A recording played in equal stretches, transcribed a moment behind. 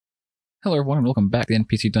Hello everyone and welcome back to the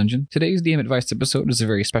NPC Dungeon. Today's DM Advice episode is a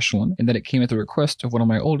very special one in that it came at the request of one of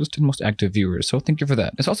my oldest and most active viewers, so thank you for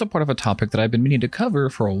that. It's also part of a topic that I've been meaning to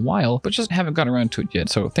cover for a while, but just haven't gotten around to it yet,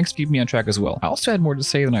 so thanks for keeping me on track as well. I also had more to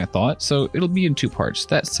say than I thought, so it'll be in two parts.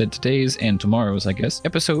 That said, today's and tomorrow's, I guess,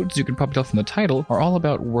 episodes, you can probably tell from the title, are all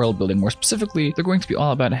about world building. More specifically, they're going to be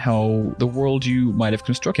all about how the world you might have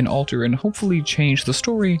constructed can alter and hopefully change the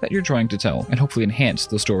story that you're trying to tell, and hopefully enhance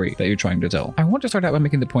the story that you're trying to tell. I want to start out by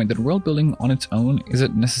making the point that world building on its own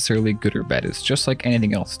isn't necessarily good or bad. It's just like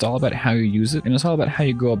anything else. It's all about how you use it, and it's all about how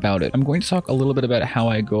you go about it. I'm going to talk a little bit about how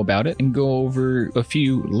I go about it and go over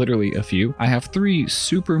literally a few. I have 3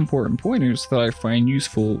 super important pointers that I find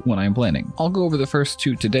useful when I'm planning. I'll go over the first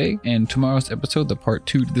 2 today, and tomorrow's episode, the part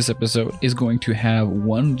 2 to this episode, is going to have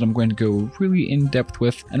one that I'm going to go really in depth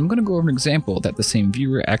with, and I'm going to go over an example that the same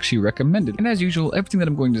viewer actually recommended. And as usual, everything that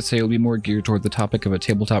I'm going to say will be more geared toward the topic of a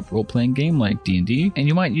tabletop role-playing game like D&D, and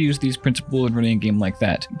you might use these principles in running a game like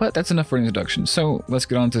that. But that's enough for an introduction, so let's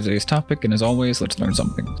get on to today's topic, and as always, let's learn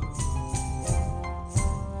something.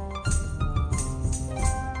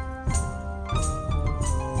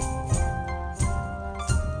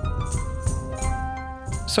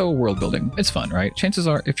 So world building, it's fun, right? Chances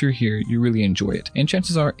are if you're here, you really enjoy it. And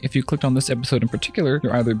chances are if you clicked on this episode in particular,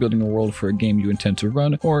 you're either building a world for a game you intend to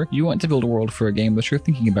run, or you want to build a world for a game that you're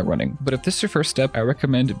thinking about running. But if this is your first step, I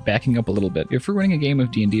recommend backing up a little bit. If you're running a game of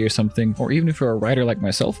D&D or something, or even if you're a writer like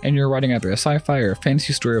myself, and you're writing either a sci-fi or a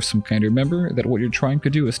fantasy story of some kind, remember that what you're trying to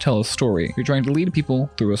do is tell a story. You're trying to lead people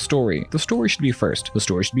through a story. The story should be first. The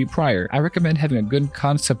story should be prior. I recommend having a good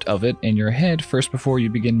concept of it in your head first before you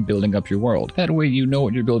begin building up your world. That way you know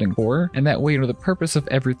what you're building for, and that way you know the purpose of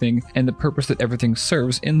everything and the purpose that everything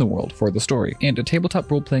serves in the world for the story. And a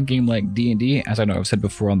tabletop role-playing game like D&D, as I know I've said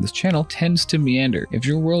before on this channel, tends to meander. If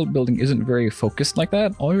your world building isn't very focused like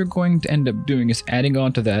that, all you're going to end up doing is adding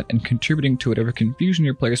on to that and contributing to whatever confusion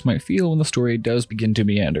your players might feel when the story does begin to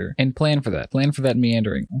meander. And plan for that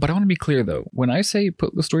meandering. But I want to be clear though, when I say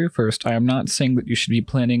put the story first, I am not saying that you should be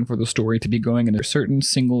planning for the story to be going in a certain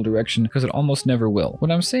single direction, because it almost never will.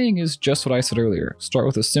 What I'm saying is just what I said earlier.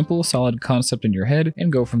 Start with a simple, solid concept in your head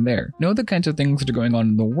and go from there. Know the kinds of things that are going on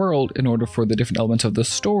in the world in order for the different elements of the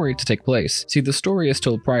story to take place. See, the story is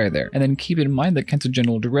still prior there, and then keep in mind the kinds of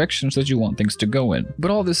general directions that you want things to go in.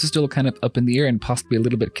 But all this is still kind of up in the air and possibly a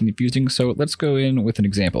little bit confusing, so let's go in with an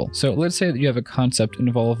example. So let's say that you have a concept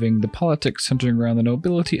involving the politics centering around the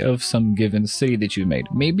nobility of some given city that you made.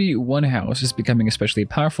 Maybe one house is becoming especially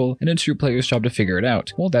powerful, and it's your player's job to figure it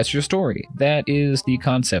out. Well, that's your story. That is the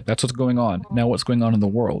concept. That's what's going on. Now, what's going on in the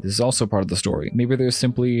world is also part of the story. Maybe there's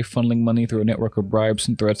simply funneling money through a network of bribes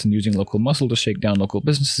and threats and using local muscle to shake down local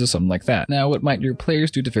businesses, something like that. Now, what might your players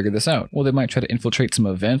do to figure this out? Well, they might try to infiltrate some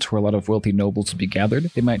event where a lot of wealthy nobles will be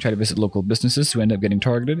gathered. They might try to visit local businesses who end up getting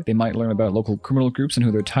targeted. They might learn about local criminal groups and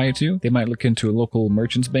who they're tied to. They might look into a local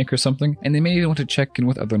merchant's bank or something, and they may even want to check in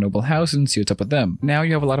with other noble houses and see what's up with them. Now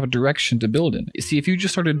you have a lot of direction to build in. See, if you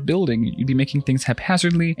just started building, you'd be making things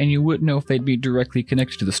haphazardly, and you wouldn't know if they'd be directly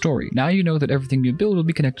connected to the story. Now you know that everything you build will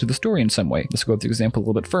be connected to the story in some way. Let's go with the example a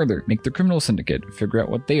little bit further. Make the criminal syndicate. Figure out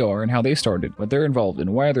what they are and how they started, what they're involved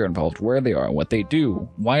in, why they're involved, where they are, what they do,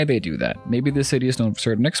 why they do that. Maybe the city is known for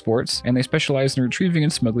certain exports, and they specialize in retrieving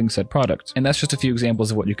and smuggling said products. And that's just a few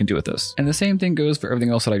examples of what you can do with this. And the same thing goes for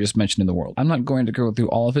everything else that I just mentioned in the world. I'm not going to go through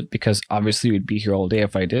all of it because obviously we'd be here all day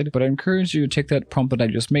if I did, but I encourage you to take that prompt that I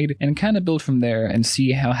just made and kind of build from there and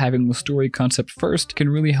see how having the story concept first can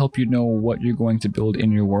really help you know what you're going to build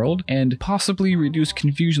in your world and possibly reduce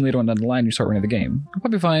confusion later on down the line you start running the game. You'll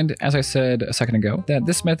probably find, as I said a second ago, that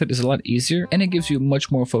this method is a lot easier and it gives you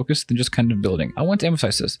much more focus than just kind of building. I want to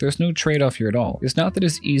emphasize this. There's no trade-off here at all. It's not that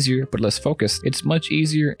it's easier but less focused. It's much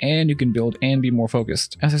easier and you can build and be more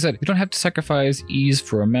focused. As I said, you don't have to sacrifice ease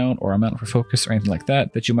for amount or amount for focus or anything like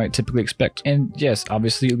that you might typically expect. And yes,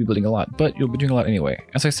 obviously you'll be building a lot, but you'll be doing a lot anyway.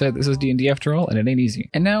 As I said, this is D&D after all, and it ain't easy.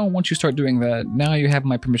 And now, once you start doing that, now you have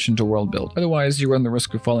my permission to world build. Otherwise, you run the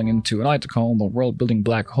risk of falling into what I like to call the world building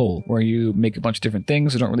black hole, where you make a bunch of different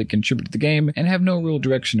things that don't really contribute to the game and have no real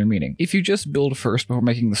direction or meaning. If you just build first before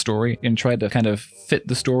making the story and try to kind of fit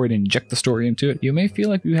the story and inject the story into it, you may feel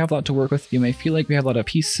like you have a lot to work with. You may feel like you have a lot of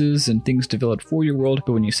pieces and things developed for your world,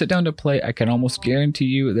 but when you sit down to play, I can almost guarantee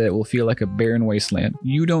you that it will feel like a barren wasteland.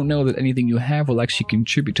 You don't know that anything you have will actually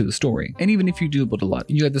contribute to the story. And even if you do build a lot,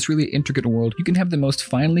 you have this really intricate world, you can have the most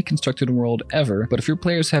finely constructed world ever, but if your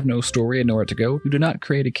players have no story and nowhere to go, you do not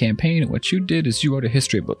create a campaign. What you did is you wrote a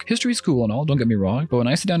history book. History's cool and all, don't get me wrong, but when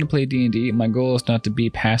I sit down to play D&D, my goal is not to be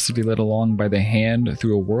passively led along by the hand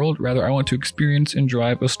through a world. Rather, I want to experience and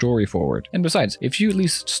drive a story forward. And besides, if you at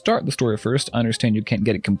least start the story first, understand you can't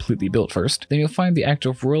get it completely built first, then you'll find the act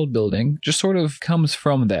of world building just sort of comes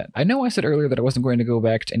from that. I know I said earlier that I wasn't going to go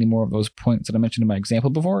back to any more of those points that I mentioned in my example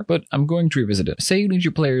before, but I'm going to revisit it. Say you need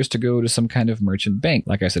your players to go to some kind of merchant bank,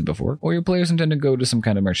 like I said before, or your players intend to go to some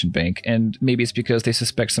kind of merchant bank, and maybe it's because they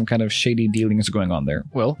suspect some kind of shady dealings going on there.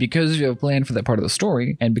 Well, because you have planned for that part of the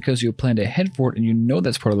story, and because you have planned ahead for it and you know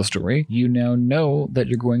that's part of the story, you now know that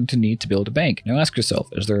you're going to need to build a bank. Now ask yourself,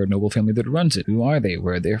 is there a noble family that runs it? Who are they?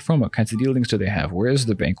 Where are they from? What kinds of dealings do they have? Where is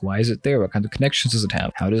the bank? Why is it there? What kinds of connections does it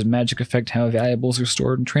have? How does magic affect how valuables are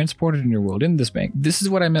stored and transported in your world in this bank? This is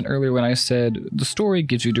what I meant earlier when I said the story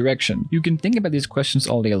gives you direction. You can think about these questions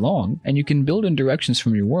all day long, and you can build in directions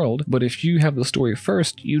from your world, but if you have the story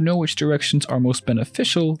first, you know which directions are most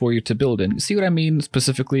beneficial for you to build in. See what I mean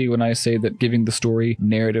specifically when I say that giving the story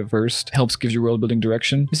narrative first helps give your world building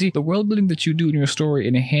direction? You see, the world building that you do in your story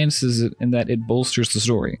enhances it in that it bolsters the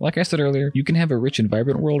story. Like I said earlier, you can have a rich and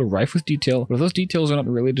vibrant world rife with detail, but if those details are not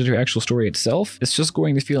related to your actual story itself, it's just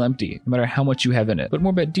going to feel empty, no matter how much you have in it. But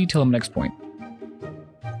more about detail in the next point.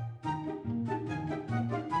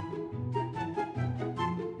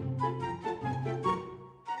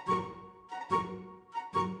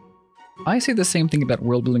 I say the same thing about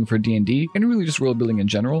world building for D&D, and really just world building in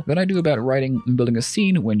general, that I do about writing and building a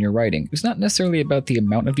scene when you're writing. It's not necessarily about the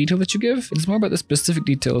amount of detail that you give, it's more about the specific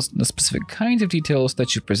details and the specific kinds of details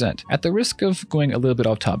that you present. At the risk of going a little bit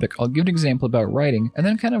off topic, I'll give an example about writing, and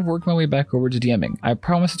then kind of work my way back over to DMing. I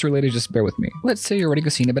promise it's related, just bear with me. Let's say you're writing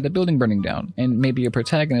a scene about a building burning down, and maybe your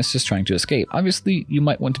protagonist is trying to escape. Obviously, you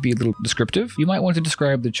might want to be a little descriptive. You might want to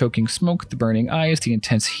describe the choking smoke, the burning eyes, the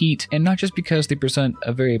intense heat, and not just because they present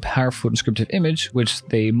a very powerful descriptive image, which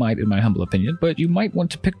they might in my humble opinion, but you might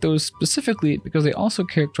want to pick those specifically because they also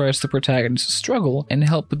characterize the protagonist's struggle and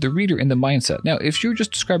help put the reader in the mindset. Now, if you're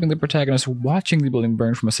just describing the protagonist watching the building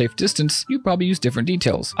burn from a safe distance, you probably use different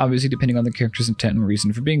details, obviously depending on the character's intent and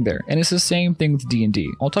reason for being there. And it's the same thing with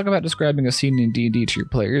D&D. I'll talk about describing a scene in D&D to your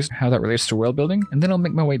players, how that relates to world building, and then I'll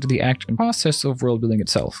make my way to the act and process of world building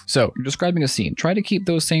itself. So, you're describing a scene. Try to keep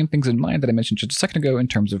those same things in mind that I mentioned just a second ago in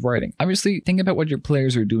terms of writing. Obviously, think about what your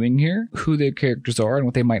players are doing here, who their characters are and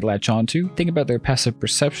what they might latch onto. Think about their passive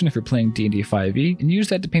perception if you're playing D&D 5e, and use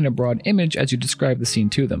that to paint a broad image as you describe the scene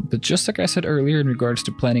to them. But just like I said earlier in regards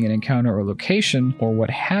to planning an encounter or location or what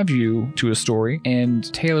have you to a story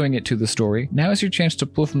and tailoring it to the story, now is your chance to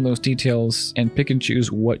pull from those details and pick and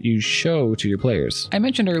choose what you show to your players. I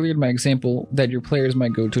mentioned earlier in my example that your players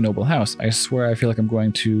might go to a noble house. I swear I feel like I'm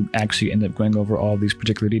going to actually end up going over all these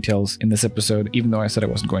particular details in this episode, even though I said I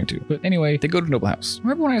wasn't going to. But anyway, they go to a noble house.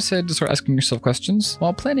 Remember when I said to start asking yourself questions?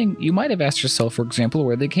 While planning, you might have asked yourself, for example,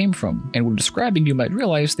 where they came from. And when describing, you might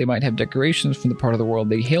realize they might have decorations from the part of the world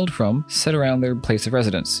they hailed from set around their place of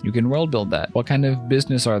residence. You can world build that. What kind of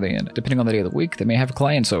business are they in? Depending on the day of the week, they may have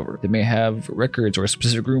clients over. They may have records or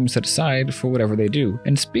specific rooms set aside for whatever they do.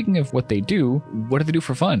 And speaking of what they do, what do they do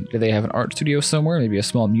for fun? Do they have an art studio somewhere, maybe a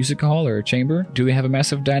small music hall or a chamber? Do they have a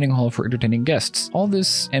massive dining hall for entertaining guests? All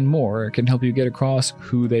this and more can help you get across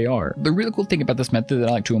who they are. The really cool thing about this method that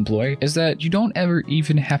I like to employ is that you don't ever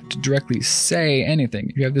even have to directly say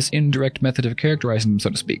anything. You have this indirect method of characterizing them, so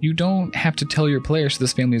to speak. You don't have to tell your players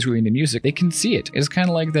this family is really into music. They can see it. It's kind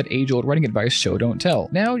of like that age-old writing advice, show don't tell.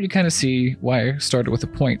 Now you kind of see why I started with a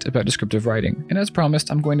point about descriptive writing. And as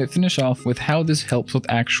promised, I'm going to finish off with how this helps with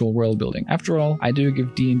actual world building. After all, I do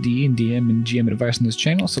give D&D and DM and GM advice on this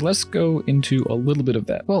channel, so let's go into a little bit of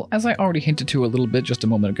that. Well, as I already hinted to a little bit just a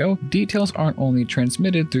moment ago, details aren't only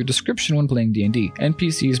transmitted through description when playing D&D.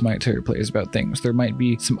 NPCs might tell your players about things. There might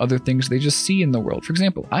be some other things they just see in the world. For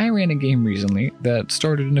example, I ran a game recently that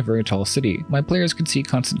started in a very tall city. My players could see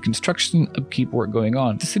constant construction, upkeep work going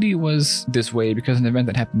on. The city was this way because of an event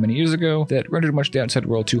that happened many years ago that rendered much of the outside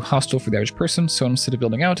world too hostile for the average person, so instead of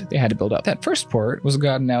building out, they had to build up. That first part was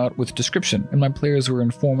gotten out with description, and my players were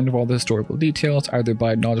informed of all the historical details, either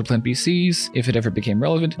by knowledgeable NPCs, if it ever became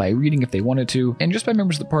relevant, by reading if they wanted to, and just by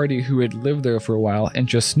members of the party who had lived there for a while and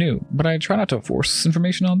just knew. But I try not to force this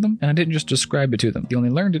information on them, and I didn't just describe it to them. They only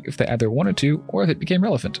learned it if they either wanted to or if it became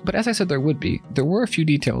relevant. But as I said there were a few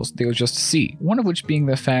details they would just see, one of which being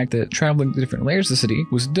the fact that traveling to different layers of the city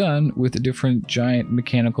was done with different giant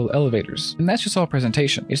mechanical elevators. And that's just all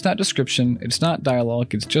presentation. It's not description, it's not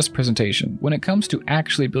dialogue, it's just presentation. When it comes to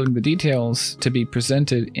actually building the details to be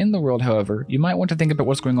presented in the world, however, you might want to think about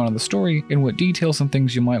what's going on in the story and what details and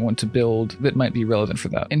things you might want to build that might be relevant for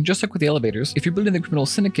that. And just like with the elevators, if you're building the criminal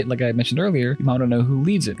syndicate like I mentioned earlier, you might want to know who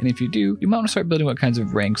leads it. And if you do, you might want to start building what kinds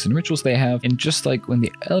of ranks and rituals they have. And just like when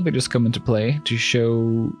the elevators come into play to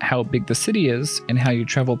show how big the city is and how you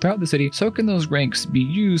travel throughout the city, so can those ranks be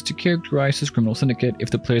used to characterize this criminal syndicate if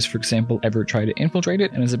the players, for example, ever try to infiltrate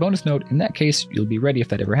it. And as a bonus note, in that case, you'll be ready if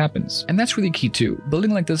that ever happens. And that's really key too.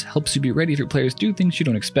 Building like this helps you be ready if your players do things you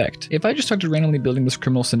don't expect. If I just started randomly building this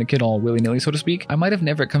criminal syndicate all willy-nilly, so to speak, I might have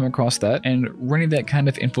never come across that, and running that kind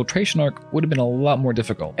of infiltration arc would have been a lot more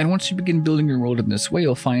difficult. And once you begin building your world in this way,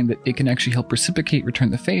 you'll find that it can actually help reciprocate,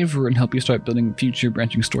 return the favor, and help you start building future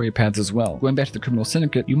branching story paths as well. Going back to the criminal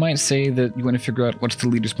syndicate, you might say that you want to figure out what's the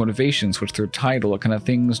leader's motivations, what's their title, what kind of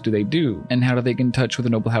things do they do, and how do they get in touch with the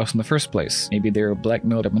noble house in the first place. Maybe they're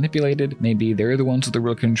blackmailed or manipulated, maybe they're the ones with the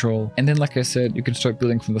real control, and then like I said, you can start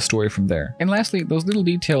building from the story from there. And lastly, those little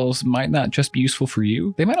details might not just be useful for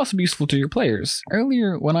you, they might also be useful to your players.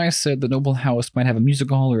 Earlier, when I said the noble house might have a music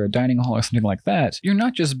hall or a dining hall or something like that, you're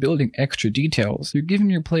not just building extra details, you're giving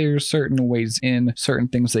your players certain ways in, certain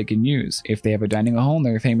things they can use. If they have a dining hall and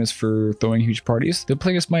they're famous for throwing huge parties, the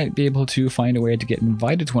players might be able to find a way to get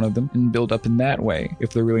invited to one of them and build up in that way.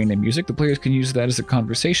 If they're really into music, the players can use that as a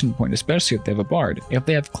conversation point, especially if they have a bard. If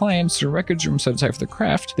they have clients or records rooms set aside for the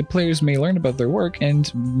craft, the players may learn about their work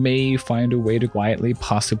and may find a way to quietly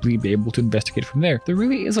possibly be able to investigate from there. There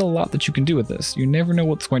really is a lot that you can do with this. You never know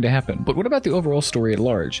what's going to happen. But what about the overall story at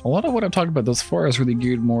large? A lot of what I've talked about thus far is really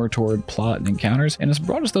geared more toward plot and encounters, and as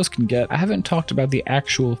broad as those can get, I haven't talked about the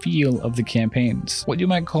actual feel of the campaigns, what you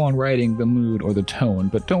might call in writing the mood or the tone,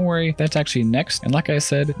 but don't worry, that's actually next, and like I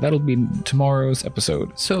said, that'll be tomorrow's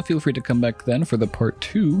episode. So feel free to come back then for the part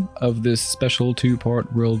 2 of this special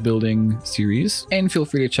 2-part world building series, and feel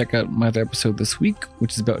free to check out my other episode this week,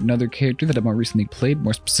 which is about another character that I more recently played.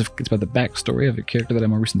 More specifically, it's about the backstory of a character that I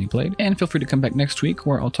more recently played. And feel free to come back next week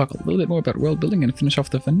where I'll talk a little bit more about world building and finish off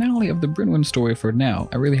the finale of the Brynwyn story for now.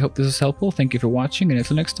 I really hope this is helpful. Thank you for watching, and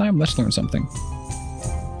until next time, let's learn something.